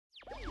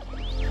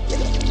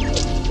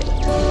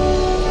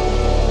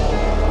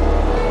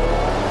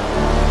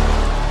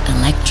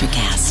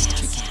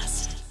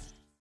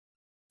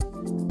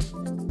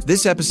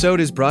This episode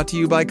is brought to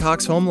you by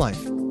Cox Home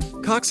Life.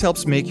 Cox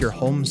helps make your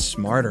home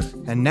smarter,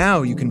 and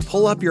now you can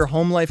pull up your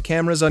Home Life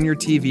cameras on your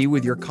TV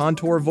with your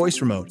Contour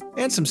voice remote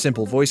and some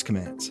simple voice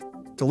commands.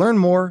 To learn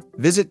more,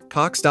 visit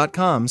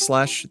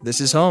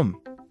cox.com/thisishome.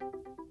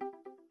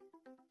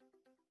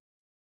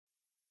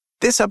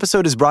 This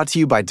episode is brought to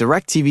you by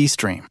DirecTV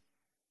Stream.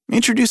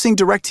 Introducing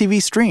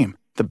DirecTV Stream,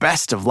 the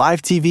best of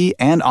live TV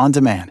and on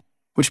demand,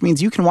 which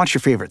means you can watch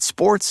your favorite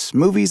sports,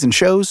 movies, and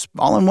shows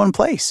all in one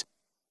place.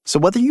 So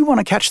whether you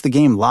want to catch the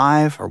game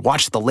live or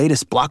watch the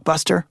latest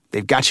blockbuster,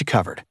 they've got you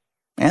covered.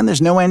 And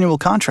there's no annual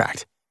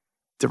contract.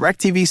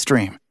 DirecTV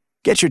Stream.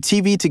 Get your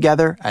TV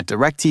together at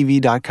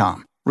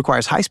directtv.com.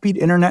 Requires high-speed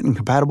internet and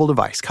compatible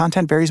device.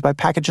 Content varies by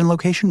package and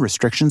location.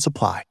 Restrictions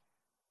apply.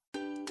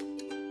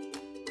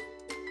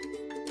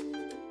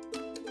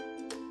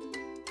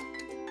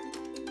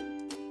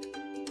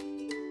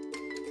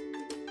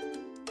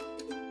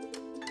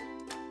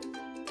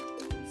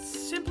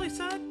 Simply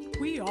said,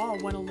 we all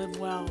want to live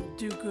well,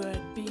 do good,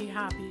 be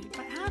happy.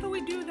 But how do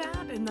we do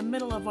that in the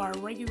middle of our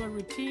regular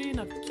routine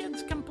of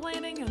kids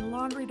complaining and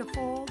laundry to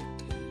fold?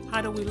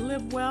 How do we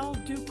live well,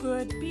 do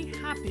good, be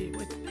happy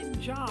with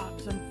big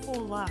jobs and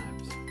full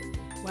lives?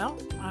 Well,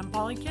 I'm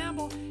Polly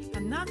Campbell,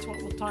 and that's what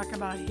we'll talk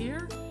about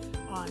here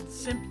on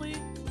Simply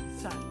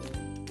Said.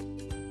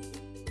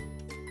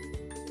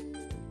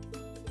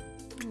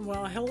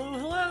 Well,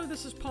 hello.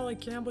 This is Polly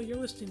Campbell. You're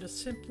listening to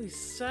Simply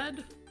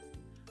Said,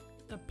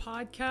 the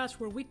podcast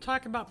where we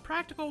talk about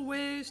practical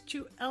ways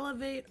to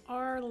elevate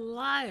our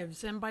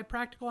lives. And by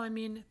practical, I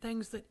mean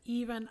things that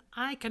even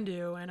I can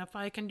do. And if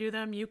I can do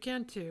them, you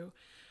can too.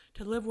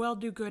 To live well,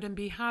 do good, and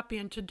be happy.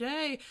 And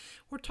today,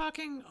 we're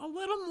talking a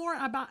little more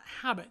about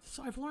habits.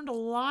 I've learned a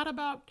lot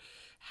about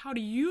how to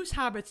use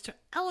habits to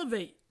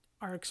elevate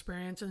our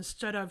experience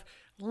instead of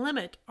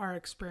limit our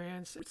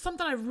experience. It's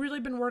something I've really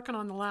been working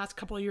on the last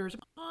couple of years.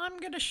 I'm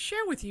going to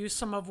share with you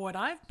some of what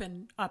I've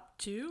been up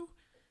to,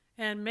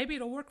 and maybe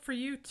it'll work for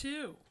you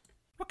too.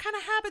 What kind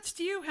of habits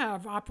do you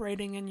have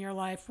operating in your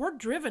life? We're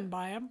driven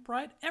by them,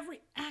 right?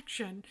 Every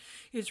action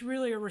is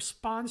really a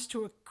response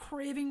to a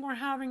craving we're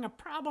having, a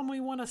problem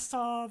we want to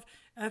solve,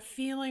 a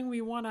feeling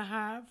we want to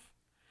have.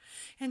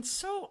 And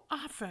so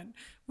often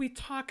we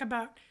talk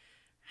about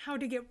how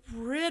to get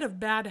rid of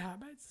bad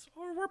habits,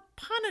 or we're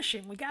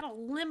punishing. We got to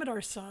limit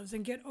ourselves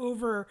and get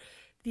over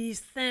these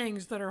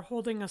things that are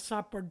holding us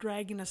up or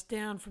dragging us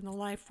down from the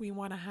life we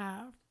want to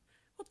have.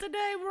 Well,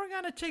 today we're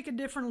going to take a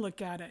different look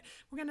at it.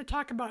 We're going to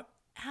talk about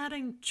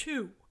adding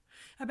to,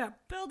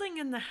 about building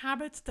in the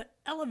habits that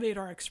elevate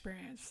our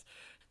experience,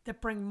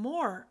 that bring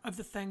more of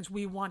the things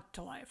we want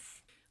to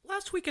life.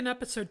 Last week in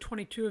episode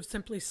 22 of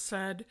Simply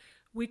Said,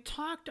 we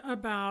talked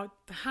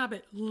about the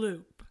habit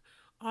loop.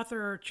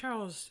 Author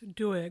Charles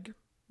Duhigg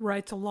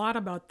writes a lot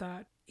about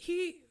that.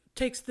 He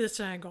takes this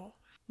angle.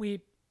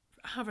 We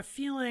have a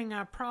feeling,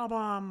 a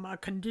problem, a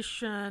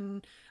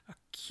condition, a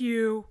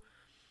cue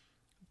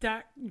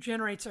that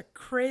generates a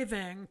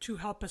craving to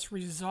help us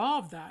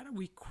resolve that.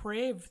 We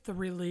crave the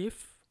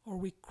relief, or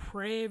we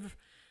crave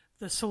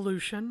the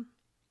solution.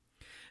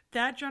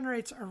 That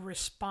generates a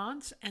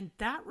response, and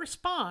that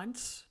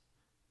response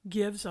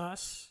gives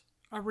us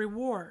a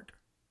reward.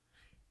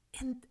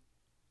 And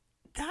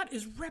that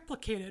is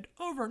replicated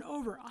over and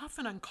over,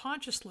 often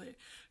unconsciously,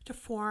 to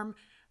form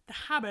the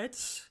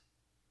habits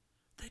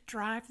that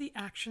drive the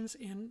actions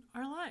in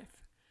our life.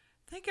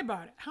 Think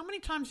about it. How many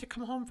times you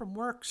come home from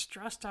work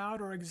stressed out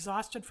or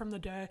exhausted from the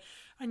day,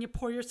 and you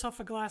pour yourself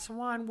a glass of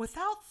wine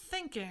without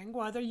thinking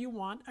whether you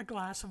want a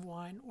glass of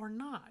wine or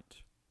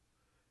not,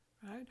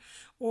 right?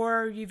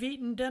 Or you've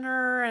eaten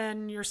dinner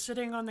and you're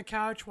sitting on the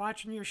couch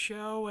watching your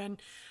show,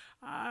 and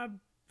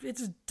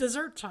it's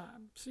dessert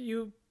time. So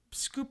you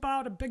scoop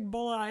out a big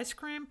bowl of ice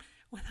cream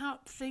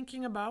without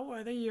thinking about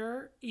whether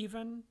you're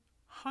even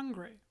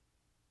hungry.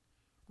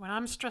 When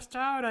I'm stressed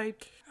out, I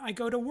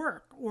go to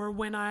work. Or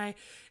when I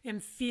am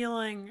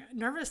feeling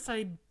nervous,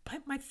 I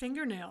bite my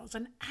fingernails,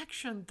 an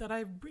action that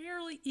I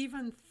rarely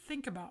even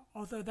think about,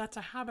 although that's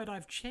a habit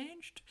I've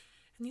changed.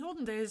 In the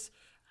olden days,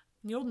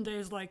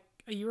 like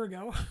a year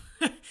ago,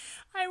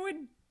 I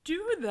would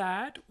do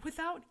that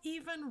without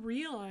even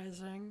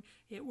realizing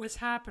it was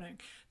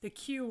happening. The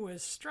cue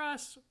was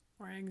stress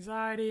or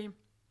anxiety.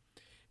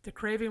 The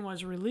craving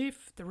was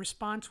relief. The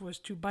response was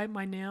to bite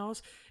my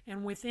nails.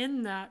 And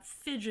within that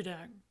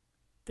fidgeting,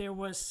 there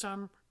was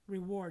some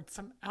reward,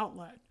 some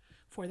outlet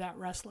for that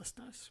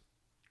restlessness.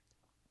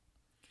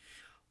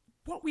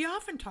 What we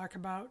often talk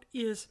about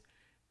is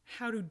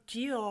how to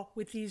deal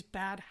with these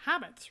bad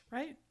habits,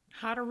 right?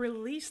 How to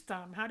release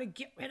them, how to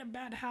get rid of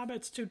bad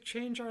habits to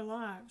change our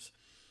lives.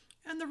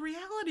 And the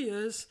reality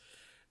is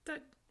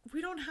that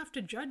we don't have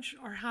to judge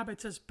our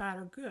habits as bad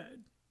or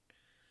good,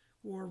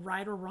 or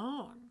right or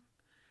wrong.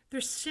 They're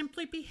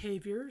simply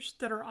behaviors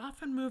that are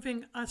often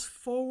moving us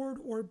forward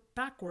or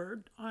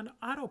backward on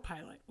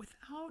autopilot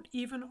without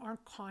even our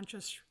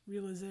conscious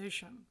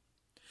realization.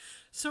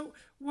 So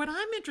what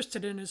I'm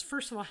interested in is,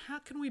 first of all, how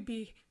can we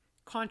be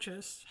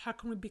conscious? How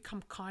can we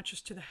become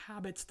conscious to the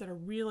habits that are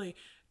really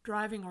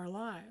driving our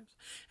lives?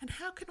 And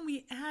how can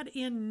we add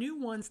in new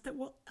ones that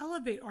will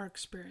elevate our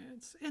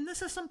experience? And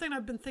this is something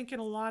I've been thinking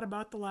a lot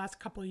about the last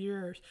couple of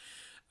years.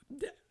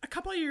 A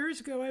couple of years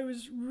ago, I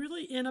was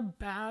really in a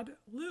bad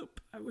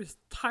loop. I was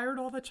tired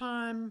all the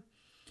time.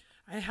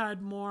 I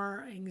had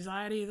more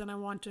anxiety than I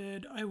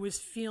wanted. I was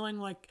feeling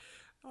like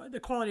the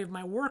quality of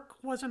my work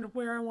wasn't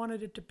where I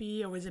wanted it to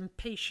be. I was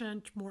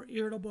impatient, more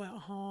irritable at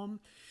home.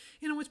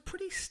 It was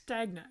pretty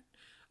stagnant.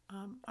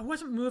 I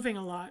wasn't moving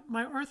a lot.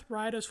 My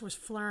arthritis was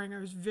flaring. I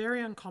was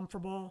very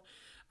uncomfortable.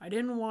 I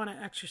didn't want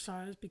to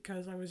exercise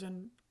because I was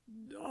in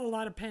a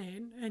lot of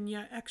pain. And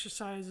yet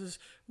exercise is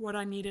what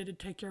I needed to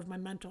take care of my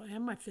mental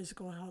and my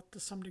physical health to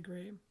some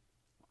degree.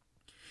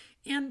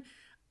 And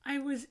I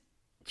was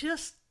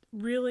just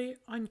really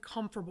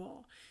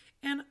uncomfortable.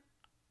 And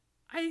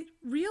I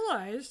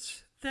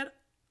realized that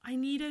I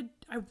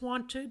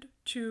wanted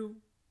to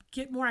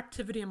get more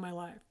activity in my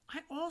life. I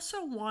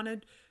also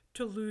wanted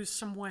to lose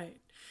some weight.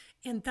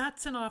 And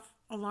that's enough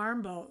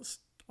alarm bells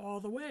all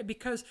the way,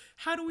 because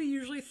how do we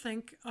usually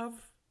think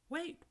of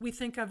weight? We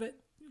think of it,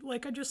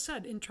 like I just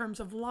said, in terms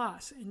of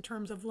loss, in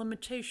terms of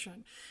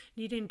limitation,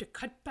 needing to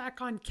cut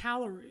back on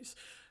calories,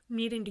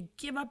 needing to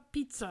give up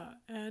pizza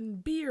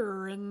and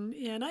beer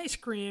and ice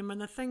cream and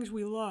the things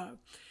we love.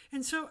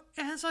 And so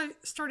as I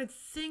started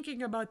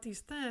thinking about these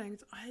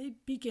things, I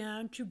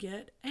began to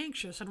get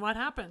anxious. And what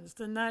happens?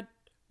 Then that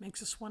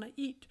makes us want to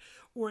eat,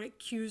 or it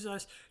cues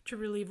us to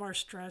relieve our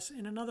stress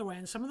in another way.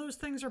 And some of those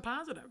things are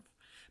positive,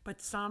 but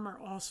some are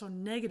also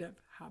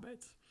negative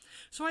habits.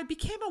 So I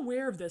became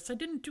aware of this. I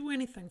didn't do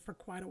anything for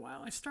quite a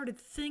while. I started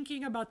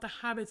thinking about the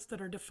habits that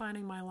are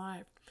defining my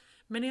life.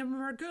 Many of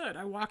them are good.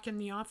 I walk in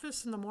the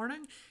office in the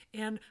morning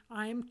and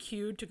I am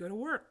cued to go to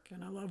work,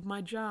 and I love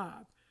my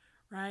job,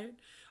 right?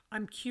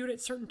 I'm cued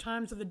at certain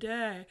times of the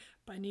day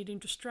by needing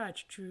to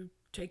stretch, to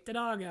take the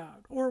dog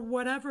out, or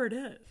whatever it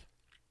is.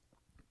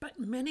 But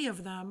many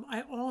of them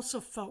I also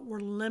felt were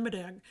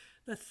limiting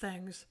the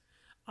things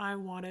I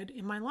wanted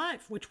in my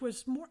life, which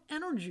was more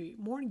energy,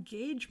 more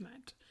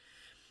engagement.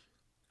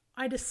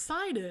 I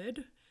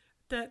decided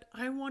that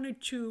I wanted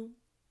to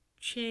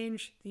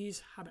change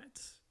these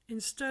habits.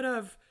 Instead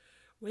of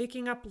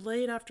waking up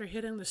late after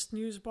hitting the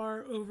snooze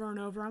bar over and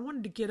over, I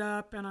wanted to get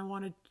up and I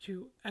wanted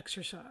to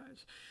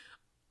exercise.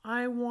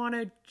 I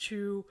wanted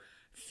to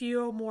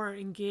feel more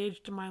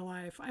engaged in my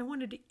life. I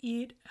wanted to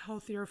eat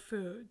healthier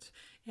foods,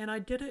 and I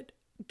did it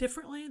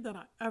differently than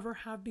I ever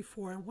have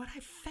before. And what I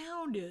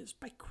found is,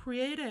 by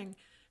creating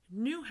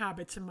new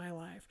habits in my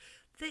life,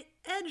 they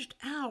edged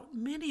out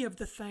many of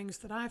the things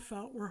that I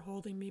felt were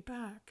holding me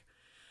back.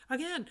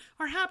 Again,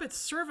 our habits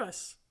serve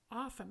us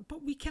often,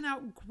 but we can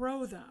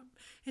outgrow them.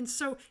 And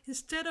so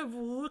instead of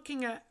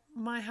looking at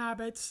my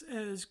habits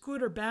as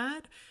good or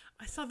bad,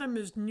 I saw them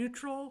as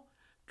neutral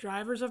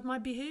drivers of my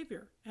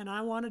behavior, and I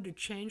wanted to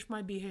change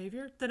my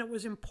behavior. Then it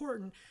was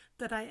important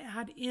that I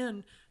add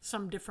in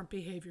some different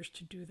behaviors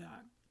to do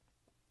that.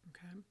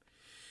 Okay.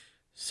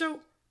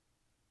 So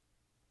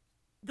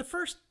the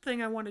first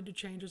thing I wanted to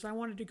change is I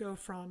wanted to go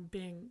from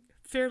being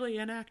fairly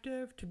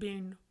inactive to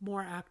being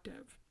more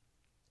active.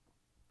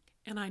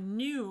 And I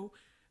knew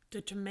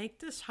that to make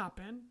this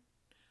happen,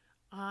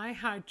 I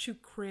had to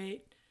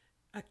create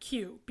a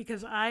cue,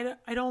 because I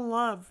don't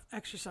love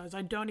exercise.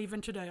 I don't even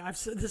today. I've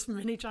said this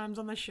many times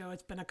on the show.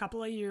 It's been a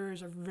couple of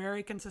years of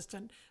very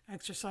consistent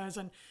exercise,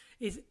 and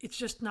it's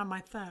just not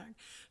my thing.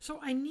 So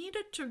I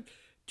needed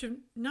to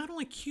not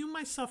only cue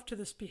myself to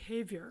this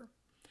behavior,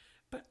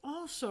 but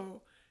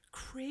also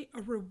create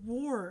a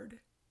reward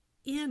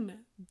in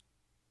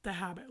the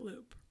habit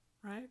loop,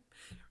 right?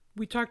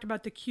 We talked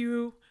about the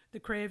cue, the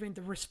craving,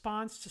 the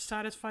response to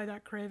satisfy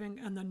that craving,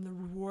 and then the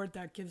reward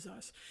that gives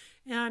us.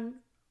 And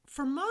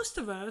for most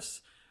of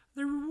us,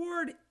 the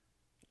reward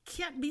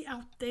can't be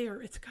out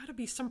there. It's got to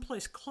be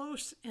someplace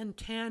close and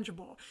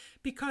tangible,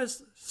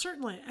 because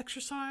certainly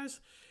exercise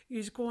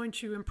is going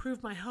to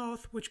improve my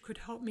health, which could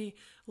help me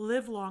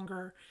live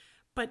longer.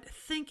 But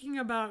thinking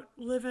about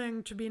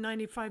living to be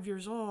 95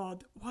 years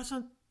old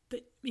wasn't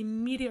the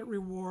immediate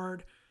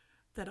reward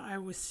that I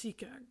was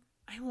seeking.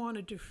 I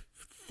wanted to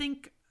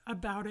think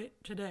about it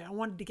today. I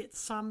wanted to get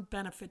some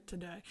benefit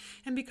today.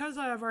 And because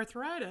I have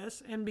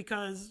arthritis, and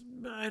because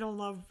I don't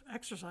love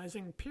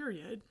exercising,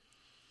 period,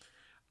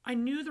 I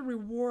knew the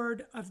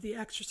reward of the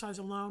exercise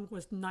alone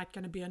was not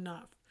going to be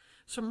enough.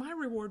 So my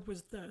reward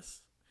was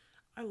this.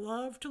 I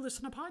love to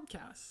listen to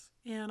podcasts,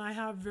 and I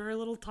have very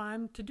little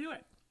time to do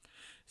it.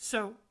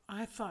 So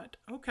I thought,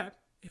 okay,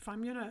 if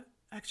I'm going to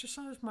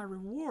exercise, my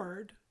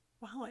reward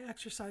while I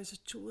exercise is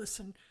to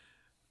listen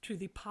to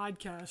the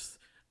podcasts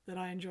that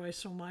I enjoy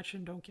so much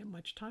and don't get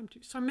much time to.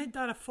 So I made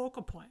that a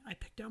focal point. I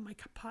picked out my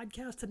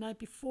podcast the night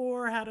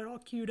before, had it all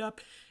queued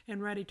up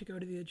and ready to go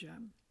to the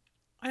gym.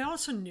 I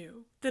also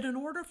knew that in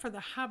order for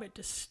the habit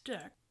to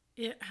stick,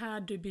 it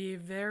had to be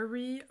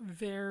very,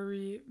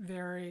 very,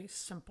 very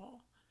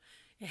simple.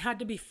 It had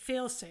to be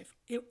fail-safe.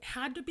 It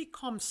had to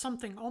become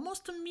something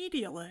almost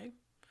immediately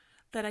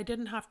that I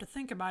didn't have to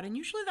think about. And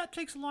usually that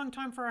takes a long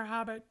time for a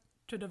habit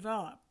to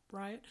develop.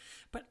 right?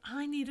 But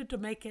I needed to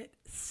make it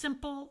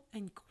simple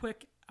and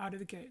quick out of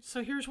the gate.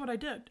 So here's what I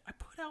did. I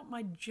put out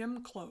my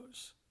gym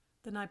clothes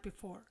the night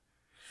before.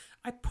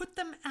 I put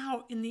them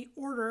out in the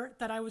order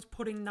that I was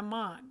putting them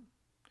on.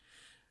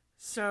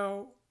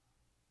 So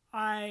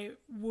I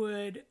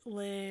would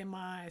lay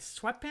my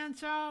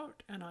sweatpants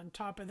out, and on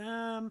top of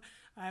them,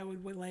 I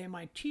would lay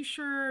my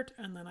t-shirt,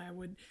 and then I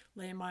would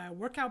lay my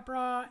workout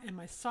bra and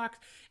my socks,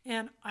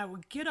 and I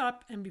would get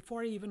up, and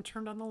before I even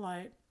turned on the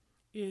light,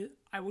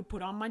 I would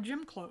put on my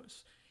gym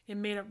clothes. It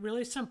made it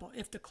really simple.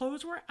 If the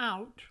clothes were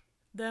out,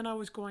 then I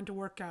was going to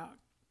work out.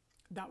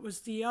 That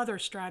was the other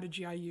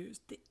strategy I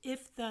used, the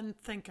if-then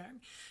thinking.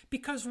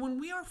 Because when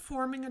we are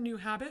forming a new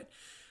habit,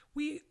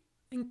 we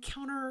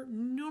encounter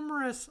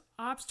numerous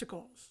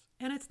obstacles,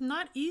 and it's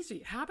not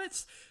easy.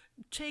 Habits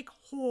take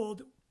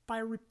hold by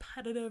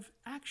repetitive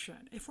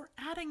action. If we're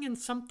adding in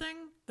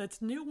something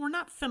that's new, we're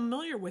not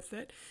familiar with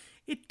it,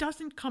 it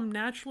doesn't come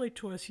naturally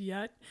to us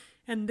yet,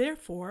 and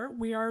therefore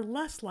we are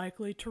less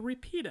likely to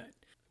repeat it.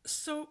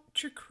 So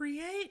to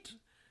create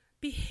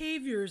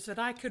behaviors that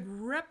I could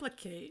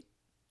replicate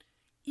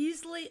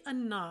easily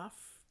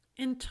enough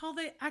until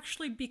they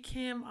actually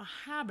became a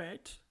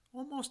habit,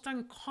 almost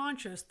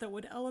unconscious, that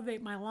would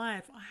elevate my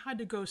life, I had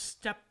to go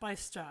step by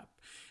step.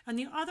 And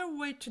the other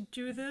way to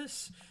do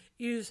this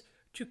is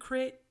to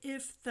create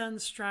if-then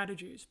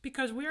strategies,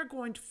 because we are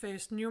going to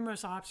face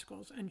numerous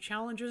obstacles and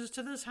challenges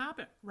to this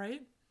habit,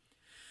 right?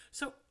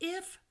 So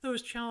if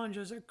those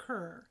challenges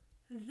occur,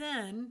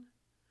 then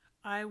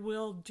I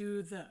will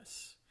do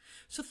this.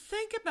 So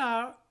think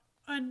about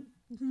a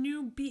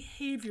new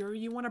behavior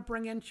you want to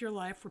bring into your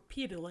life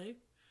repeatedly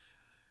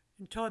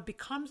until it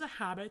becomes a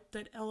habit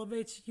that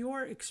elevates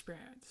your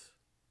experience.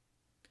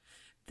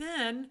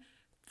 Then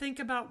think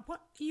about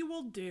what you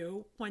will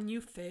do when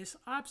you face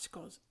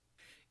obstacles.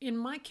 In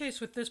my case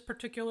with this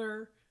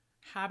particular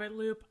habit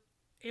loop,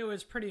 it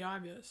was pretty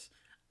obvious.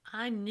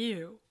 I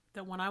knew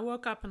that when I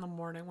woke up in the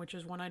morning, which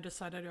is when I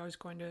decided I was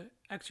going to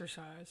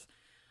exercise,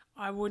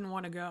 I wouldn't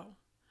want to go.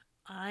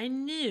 I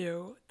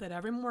knew that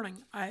every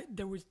morning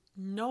there was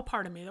no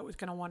part of me that was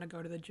going to want to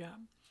go to the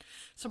gym.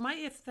 So my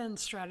if-then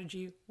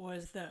strategy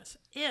was this.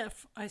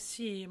 If I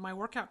see my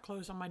workout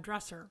clothes on my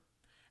dresser,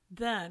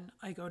 then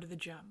I go to the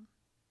gym.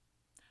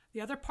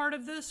 The other part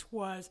of this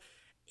was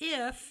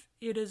if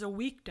it is a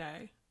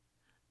weekday,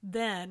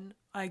 then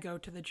I go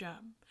to the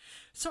gym.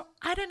 So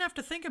I didn't have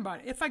to think about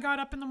it. If I got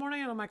up in the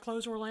morning and my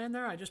clothes were laying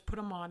there, I just put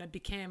them on. It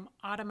became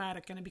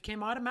automatic, and it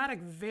became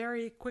automatic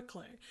very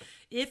quickly.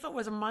 If it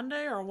was a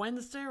Monday or a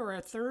Wednesday or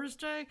a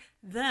Thursday,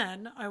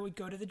 then I would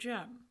go to the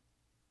gym.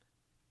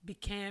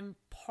 Became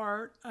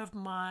part of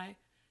my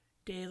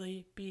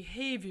daily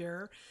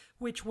behavior,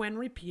 which when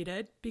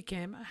repeated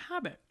became a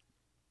habit.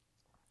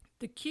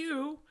 The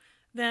cue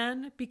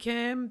then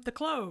became the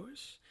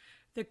clothes.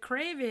 The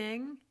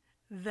craving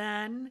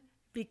then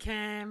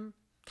became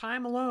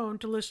time alone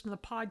to listen to the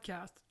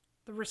podcast.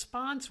 The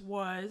response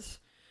was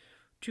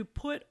to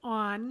put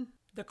on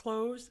the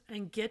clothes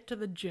and get to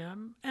the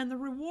gym. And the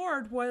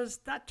reward was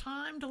that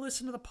time to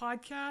listen to the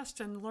podcast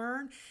and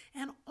learn.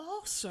 And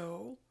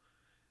also,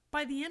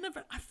 by the end of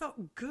it, I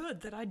felt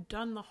good that I'd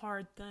done the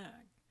hard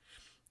thing.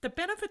 The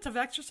benefits of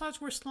exercise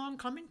were slow in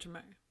coming to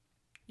me.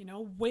 You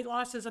know, weight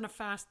loss isn't a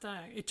fast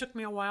thing. It took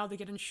me a while to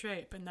get in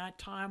shape, and that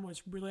time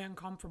was really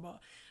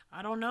uncomfortable.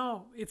 I don't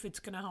know if it's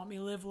going to help me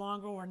live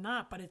longer or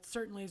not, but it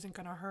certainly isn't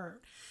going to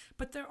hurt.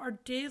 But there are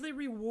daily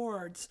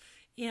rewards,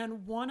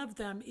 and one of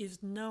them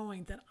is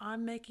knowing that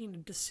I'm making a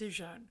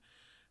decision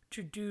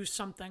to do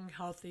something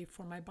healthy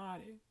for my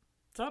body.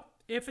 So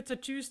if it's a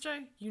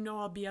Tuesday, you know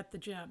I'll be at the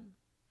gym.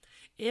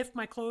 If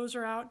my clothes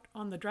are out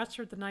on the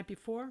dresser the night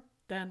before,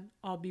 then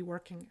I'll be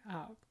working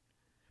out.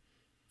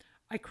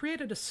 I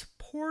created a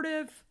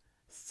supportive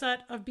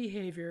set of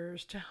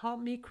behaviors to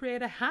help me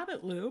create a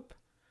habit loop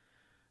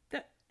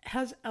that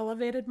has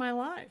elevated my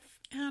life.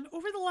 And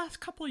over the last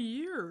couple of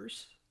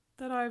years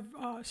that I've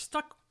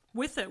stuck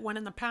with it, when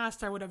in the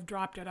past I would have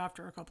dropped it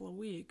after a couple of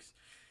weeks,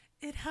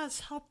 it has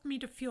helped me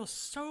to feel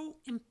so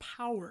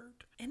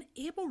empowered and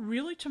able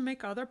really to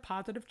make other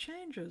positive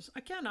changes.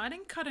 Again, I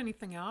didn't cut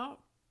anything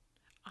out.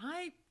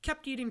 I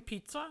kept eating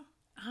pizza.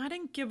 I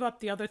didn't give up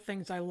the other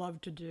things I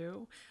love to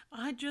do.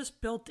 I just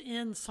built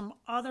in some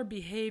other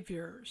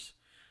behaviors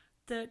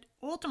that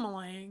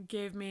ultimately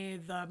gave me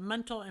the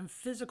mental and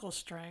physical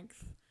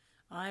strength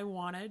I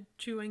wanted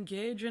to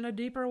engage in a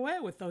deeper way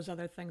with those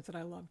other things that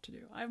I love to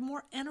do. I have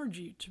more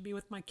energy to be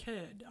with my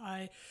kid.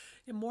 I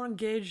am more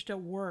engaged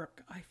at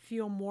work. I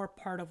feel more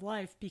part of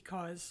life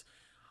because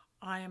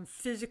I am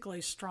physically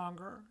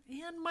stronger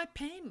and my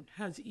pain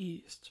has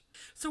eased.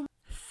 So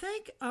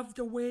think of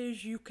the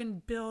ways you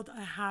can build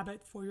a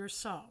habit for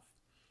yourself.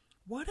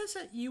 What is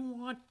it you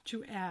want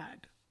to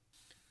add?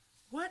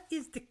 What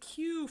is the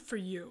cue for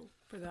you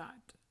for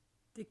that?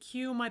 The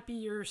cue might be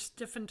you're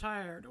stiff and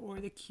tired, or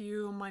the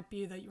cue might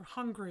be that you're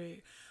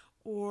hungry,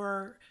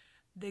 or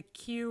the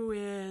cue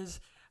is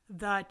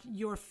that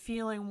you're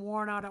feeling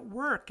worn out at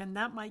work, and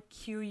that might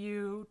cue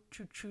you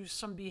to choose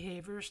some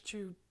behaviors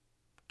to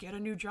get a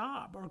new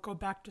job or go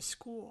back to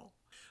school.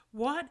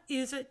 What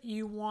is it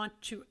you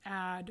want to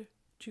add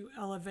to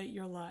elevate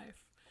your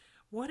life?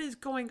 What is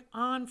going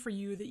on for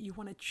you that you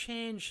want to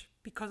change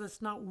because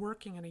it's not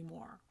working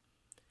anymore?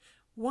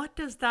 What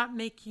does that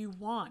make you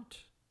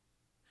want?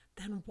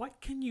 Then what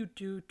can you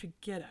do to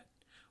get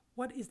it?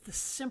 What is the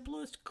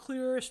simplest,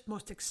 clearest,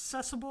 most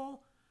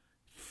accessible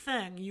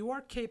thing you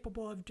are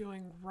capable of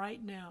doing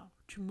right now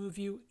to move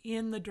you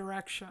in the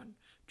direction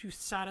to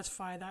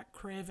satisfy that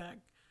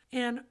craving?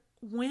 And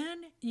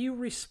when you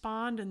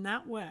respond in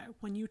that way,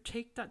 when you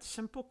take that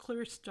simple,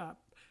 clear step,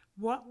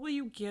 what will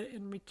you get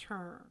in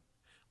return?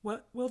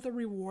 What will the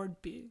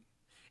reward be?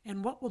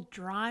 And what will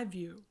drive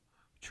you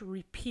to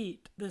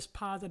repeat this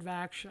positive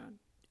action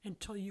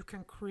until you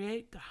can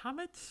create the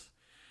habits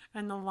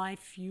and the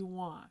life you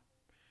want,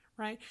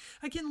 right?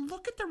 Again,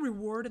 look at the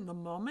reward in the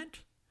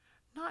moment,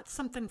 not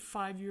something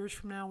 5 years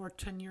from now or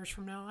 10 years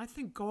from now. I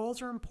think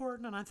goals are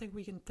important, and I think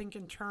we can think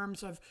in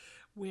terms of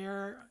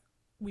where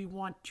we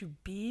want to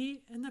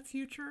be in the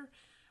future.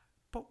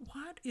 But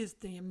what is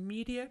the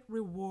immediate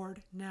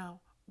reward now?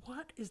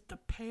 What is the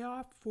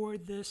payoff for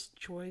this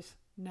choice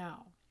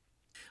now?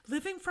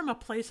 Living from a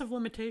place of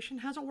limitation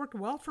hasn't worked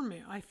well for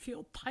me. I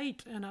feel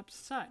tight and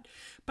upset.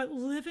 But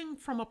living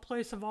from a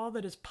place of all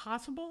that is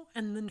possible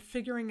and then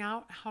figuring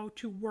out how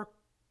to work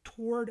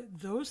toward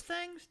those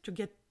things, to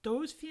get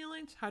those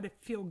feelings, how to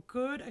feel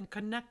good and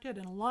connected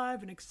and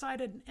alive and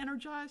excited and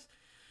energized,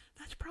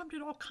 that's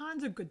prompted all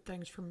kinds of good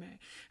things for me.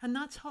 And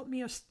that's helped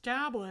me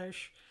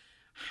establish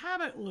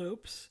habit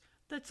loops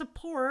that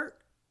support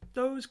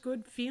those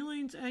good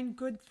feelings and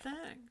good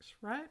things,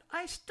 right?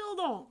 I still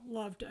don't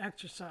love to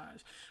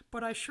exercise,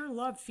 but I sure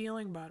love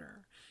feeling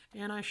better.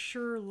 And I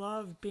sure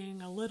love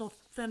being a little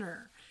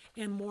thinner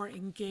and more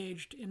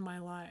engaged in my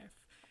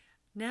life.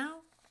 Now,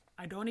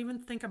 I don't even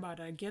think about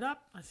it. I get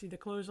up, I see the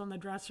clothes on the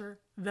dresser,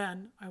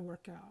 then I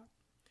work out.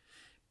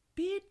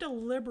 Be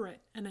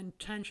deliberate and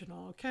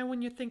intentional, okay,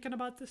 when you're thinking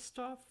about this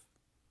stuff.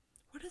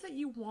 What is it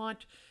you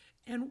want,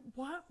 and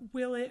what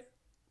will it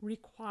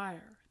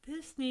require?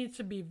 This needs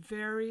to be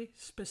very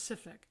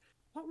specific.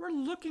 What we're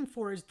looking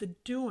for is the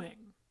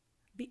doing,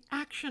 the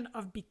action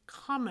of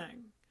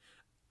becoming,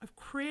 of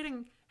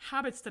creating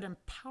habits that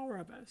empower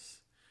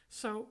us.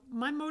 So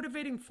my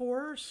motivating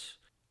force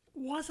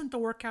wasn't the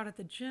workout at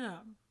the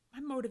gym. My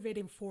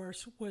motivating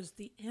force was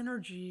the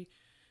energy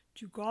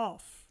to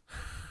golf,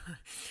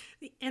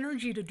 the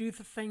energy to do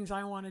the things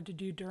I wanted to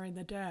do during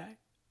the day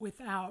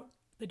without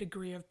the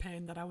degree of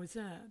pain that I was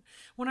in.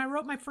 When I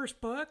wrote my first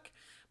book,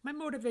 my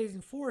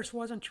motivating force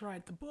wasn't to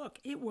write the book.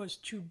 It was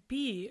to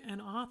be an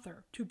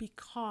author, to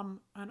become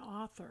an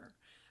author.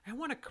 I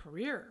want a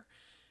career,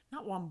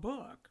 not one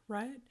book,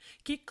 right?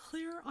 Get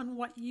clear on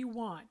what you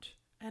want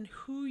and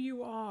who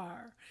you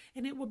are,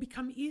 and it will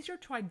become easier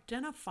to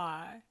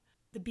identify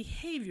the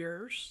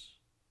behaviors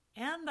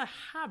and the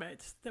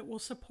habits that will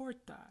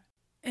support that.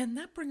 And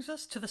that brings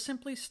us to the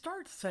Simply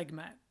Start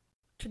segment.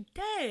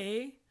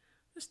 Today,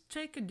 just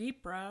take a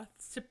deep breath,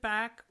 sit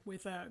back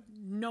with a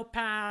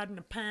notepad and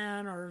a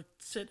pen, or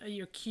sit at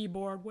your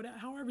keyboard, whatever,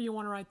 however you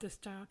want to write this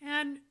down,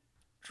 and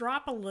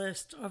drop a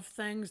list of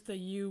things that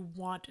you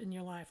want in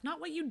your life. Not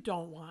what you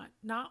don't want,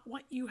 not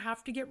what you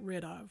have to get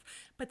rid of,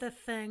 but the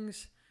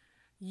things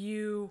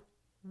you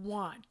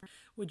want.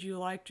 Would you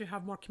like to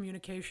have more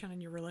communication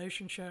in your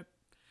relationship?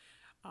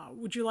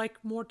 Would you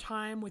like more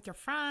time with your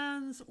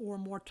friends or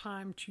more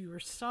time to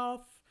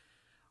yourself?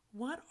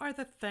 What are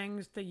the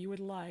things that you would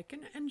like?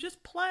 And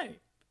just play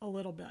a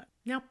little bit.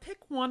 Now pick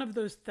one of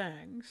those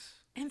things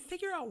and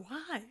figure out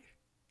why.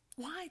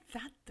 Why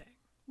that thing?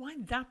 Why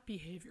that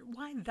behavior?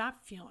 Why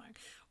that feeling?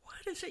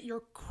 What is it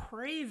you're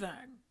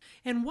craving?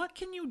 And what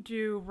can you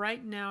do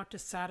right now to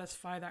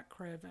satisfy that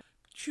craving?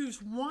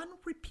 Choose one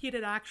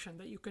repeated action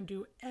that you can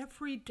do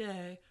every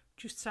day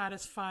to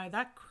satisfy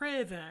that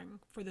craving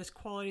for this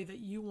quality that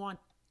you want,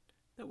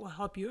 that will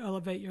help you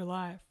elevate your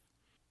life.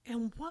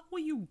 And what will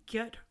you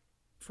get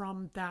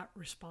from that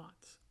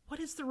response? What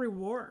is the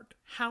reward?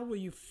 How will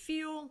you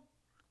feel?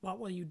 What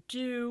will you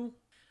do?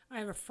 I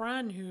have a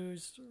friend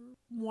who's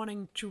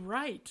wanting to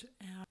write,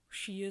 and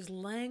she is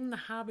laying the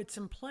habits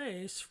in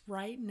place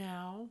right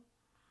now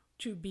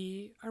to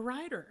be a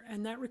writer.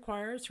 And that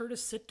requires her to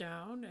sit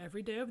down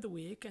every day of the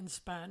week and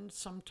spend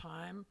some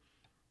time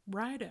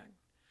writing.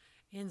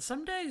 And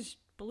some days,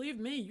 believe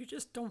me, you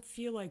just don't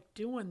feel like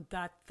doing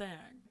that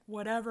thing.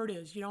 Whatever it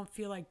is, you don't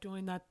feel like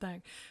doing that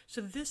thing. So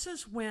this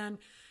is when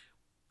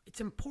it's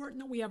important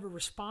that we have a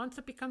response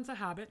that becomes a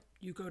habit.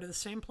 You go to the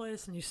same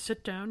place and you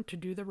sit down to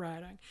do the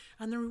writing.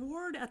 And the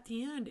reward at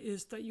the end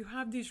is that you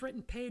have these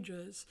written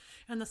pages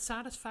and the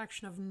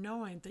satisfaction of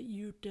knowing that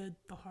you did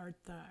the hard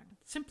thing.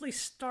 Simply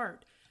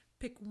start.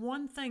 Pick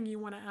one thing you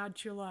want to add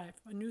to your life,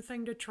 a new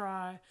thing to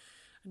try,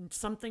 and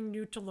something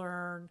new to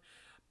learn,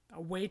 a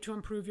way to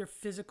improve your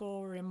physical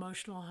or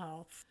emotional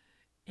health,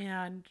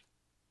 and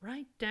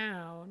write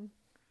down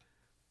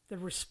the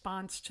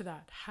response to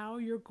that, how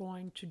you're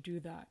going to do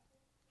that.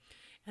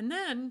 And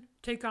then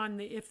take on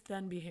the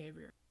if-then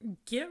behavior.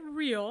 Get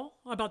real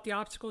about the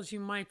obstacles you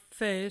might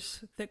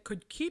face that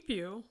could keep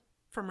you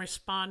from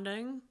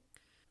responding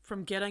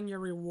from getting your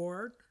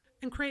reward,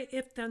 and create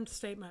if-then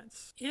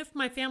statements. If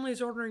my family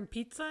is ordering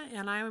pizza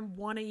and I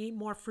want to eat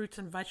more fruits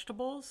and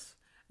vegetables,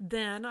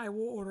 then I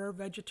will order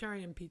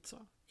vegetarian pizza.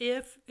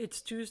 If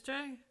it's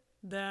Tuesday,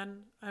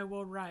 then I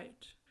will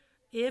write.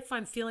 If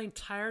I'm feeling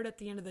tired at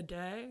the end of the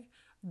day,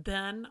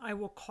 then I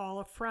will call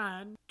a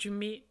friend to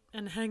meet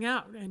and hang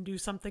out and do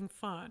something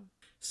fun.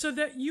 So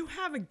that you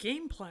have a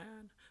game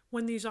plan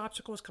when these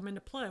obstacles come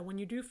into play, when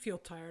you do feel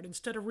tired,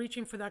 instead of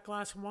reaching for that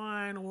glass of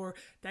wine or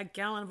that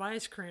gallon of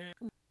ice cream.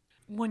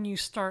 When you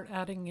start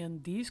adding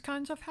in these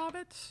kinds of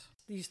habits,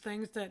 these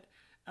things that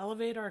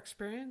elevate our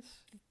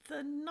experience,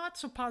 the not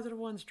so positive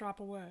ones drop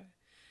away.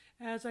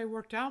 As I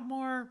worked out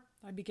more,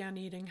 I began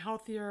eating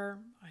healthier.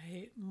 I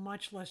ate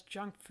much less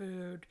junk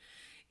food.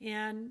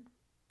 And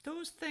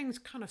those things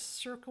kind of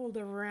circled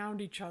around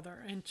each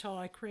other until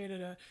I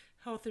created a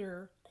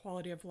healthier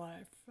quality of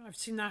life. I've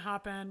seen that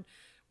happen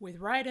with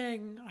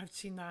writing. I've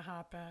seen that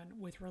happen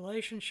with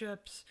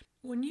relationships.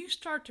 When you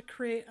start to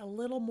create a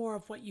little more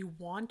of what you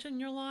want in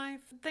your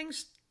life,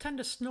 things tend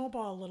to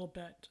snowball a little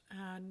bit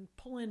and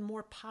pull in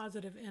more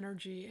positive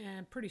energy.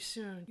 And pretty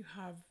soon you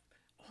have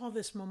all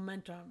this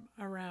momentum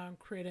around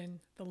creating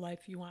the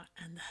life you want.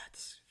 And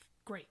that's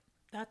great.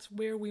 That's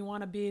where we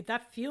want to be.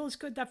 That feels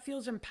good. That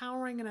feels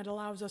empowering. And it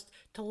allows us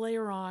to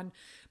layer on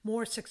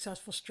more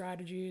successful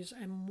strategies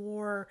and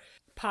more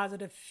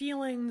positive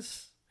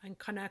feelings and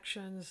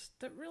connections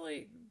that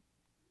really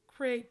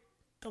create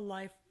the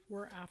life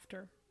we're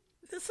after.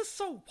 This is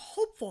so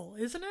hopeful,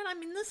 isn't it? I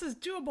mean, this is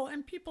doable.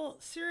 And people,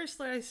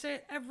 seriously, I say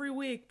it every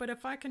week, but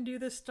if I can do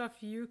this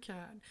stuff, you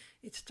can.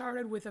 It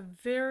started with a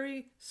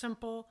very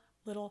simple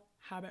little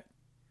habit.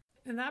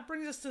 And that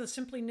brings us to the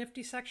Simply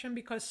Nifty section,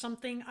 because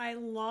something I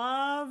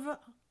love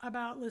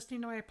about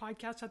listening to my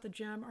podcasts at the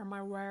gym are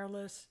my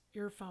wireless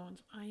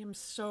earphones. I am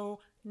so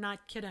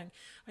not kidding.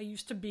 I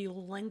used to be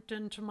linked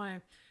into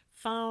my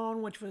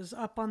phone, which was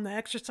up on the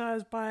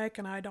exercise bike,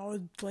 and I'd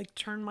always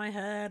turn my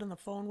head and the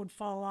phone would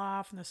fall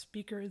off and the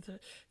speakers,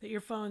 the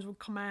earphones would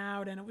come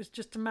out, and it was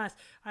just a mess.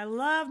 I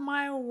love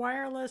my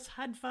wireless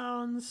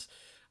headphones.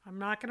 I'm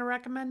not going to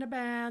recommend a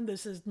band.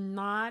 This is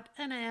not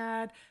an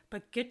ad,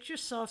 but get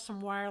yourself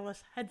some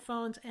wireless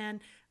headphones, and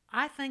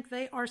I think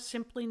they are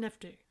simply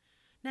nifty.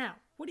 Now,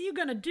 what are you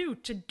going to do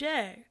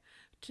today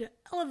to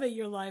elevate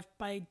your life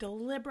by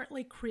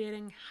deliberately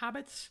creating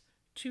habits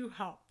to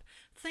help?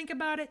 Think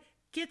about it.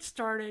 Get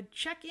started.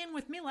 Check in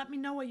with me. Let me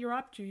know what you're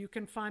up to. You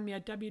can find me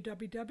at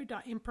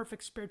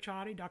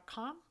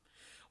www.imperfectspirituality.com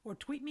or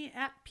tweet me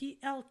at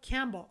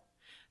PLCampbell.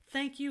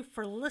 Thank you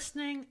for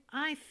listening.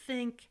 I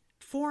think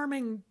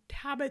forming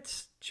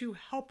habits to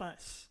help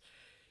us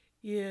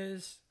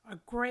is a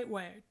great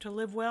way to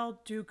live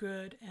well, do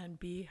good, and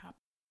be happy.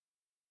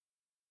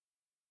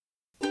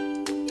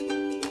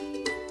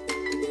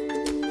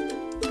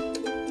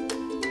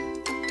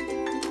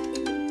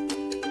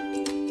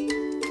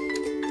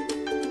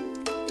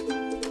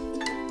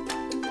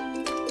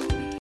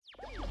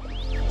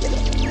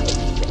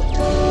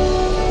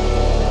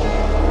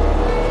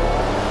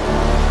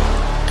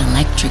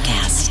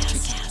 Electricast.